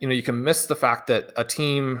 And, you can miss the fact that a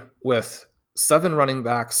team with 7 running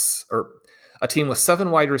backs, or a team with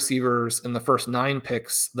 7 wide receivers in the first 9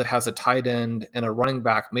 picks that has a tight end and a running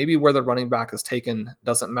back, maybe where the running back is taken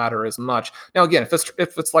doesn't matter as much. Now, again, if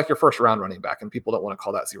it's like your first round running back and people don't want to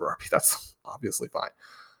call that 0 RB, that's obviously fine.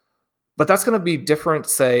 But that's going to be different,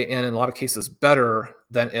 say, and in a lot of cases better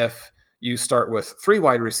than if you start with 3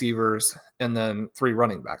 wide receivers and then 3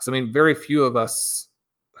 running backs. I mean, very few of us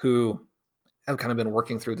who have kind of been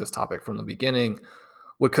working through this topic from the beginning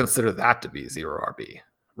would consider that to be 0 RB,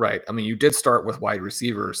 right? I mean, you did start with wide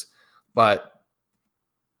receivers, but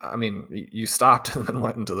I mean, you stopped and then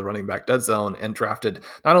went into the running back dead zone and drafted.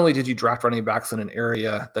 Not only did you draft running backs in an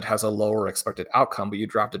area that has a lower expected outcome, but you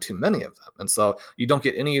drafted too many of them. And so you don't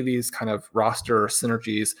get any of these kind of roster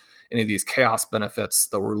synergies, any of these chaos benefits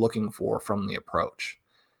that we're looking for from the approach.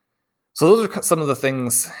 So those are some of the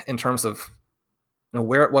things in terms of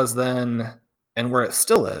where it was then and where it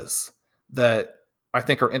still is that I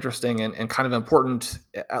think are interesting and kind of important,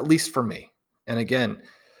 at least for me. And again,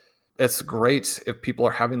 it's great if people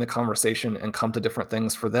are having the conversation and come to different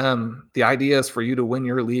things for them. The idea is for you to win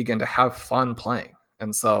your league and to have fun playing.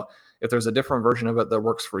 And so if there's a different version of it that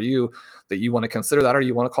works for you, that you want to consider that, or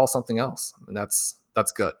you want to call something else, and that's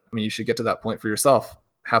good. I mean, you should get to that point for yourself,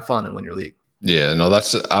 have fun and win your league. Yeah, no,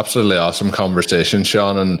 that's absolutely awesome conversation,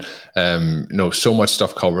 Sean. And, so much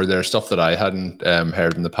stuff covered there, stuff that I hadn't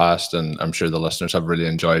heard in the past. And I'm sure the listeners have really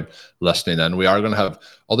enjoyed listening. And we are going to have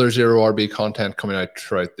other 0 RB content coming out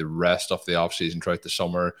throughout the rest of the offseason, throughout the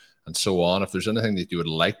summer and so on. If there's anything that you would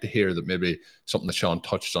like to hear, that maybe something that Sean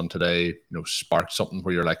touched on today, sparked something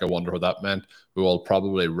where you're like, I wonder what that meant, we will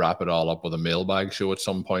probably wrap it all up with a mailbag show at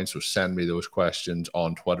some point. So send me those questions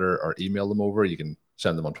on Twitter or email them over. You can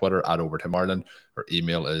send them on Twitter at Overtime Ireland. Our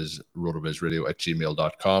email is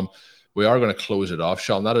rotovizradio@gmail.com. We are going to close it off,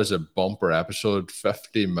 Sean. That is a bumper episode,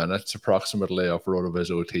 50 minutes approximately of RotoViz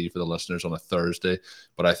OT for the listeners on a Thursday.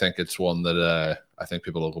 But I think it's one that I think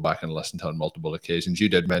people will go back and listen to on multiple occasions. You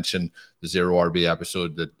did mention the 0 RB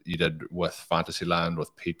episode that you did with Fantasyland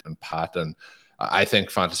with Pete and Pat. And I think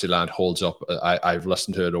Fantasyland holds up. I've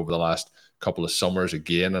listened to it over the last couple of summers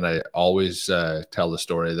again. And I always tell the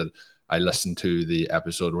story that I listened to the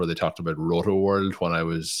episode where they talked about Roto World when I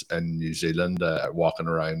was in New Zealand walking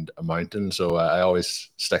around a mountain. So I always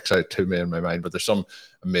sticks out to me in my mind. But there's some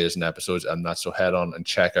amazing episodes in that. So head on and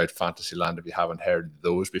check out Fantasyland if you haven't heard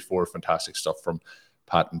those before. Fantastic stuff from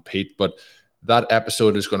Pat and Pete. But that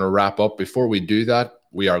episode is going to wrap up. Before we do that,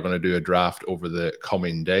 we are going to do a draft over the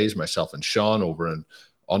coming days, myself and Sean over in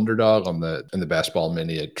Underdog in the Best Ball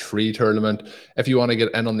Mania 3 tournament. If you want to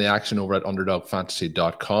get in on the action over at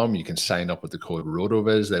underdogfantasy.com, you can sign up with the code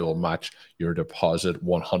RotoViz. They will match your deposit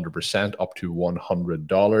 100% up to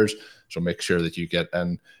 $100. So make sure that you get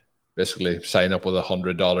in. Basically, sign up with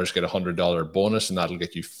 $100, get a $100 bonus, and that'll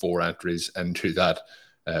get you 4 entries into that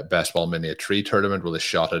Best Ball Mania 3 tournament with a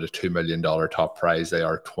shot at a $2 million top prize. They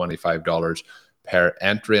are $25 per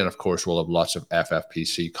entry. And of course, we'll have lots of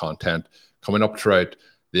FFPC content coming up throughout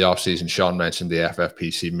the offseason. Sean mentioned the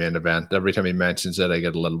FFPC main event. Every time he mentions it, I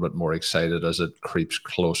get a little bit more excited as it creeps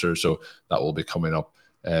closer. So that will be coming up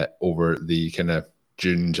over the kind of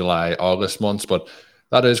June, July, August months. But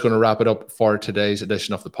that is going to wrap it up for today's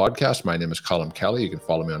edition of the podcast. My name is Colm Kelly. You can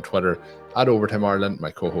follow me on Twitter at Overtime Ireland.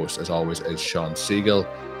 My co-host, as always, is Sean Siegel.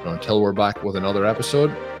 And until we're back with another episode,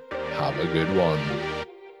 have a good one.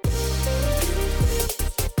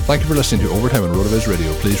 Thank you for listening to Overtime on RotoViz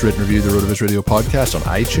Radio. Please rate and review the RotoViz Radio podcast on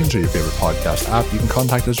iTunes or your favorite podcast app. You can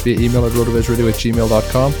contact us via email at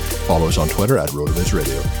rotovizradio@gmail.com. Follow us on Twitter at RotoViz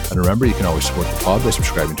Radio. And remember, you can always support the pod by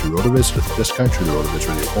subscribing to RotoViz with a discount through the RotoViz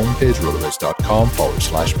Radio homepage,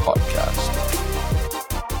 rotoviz.com/podcast.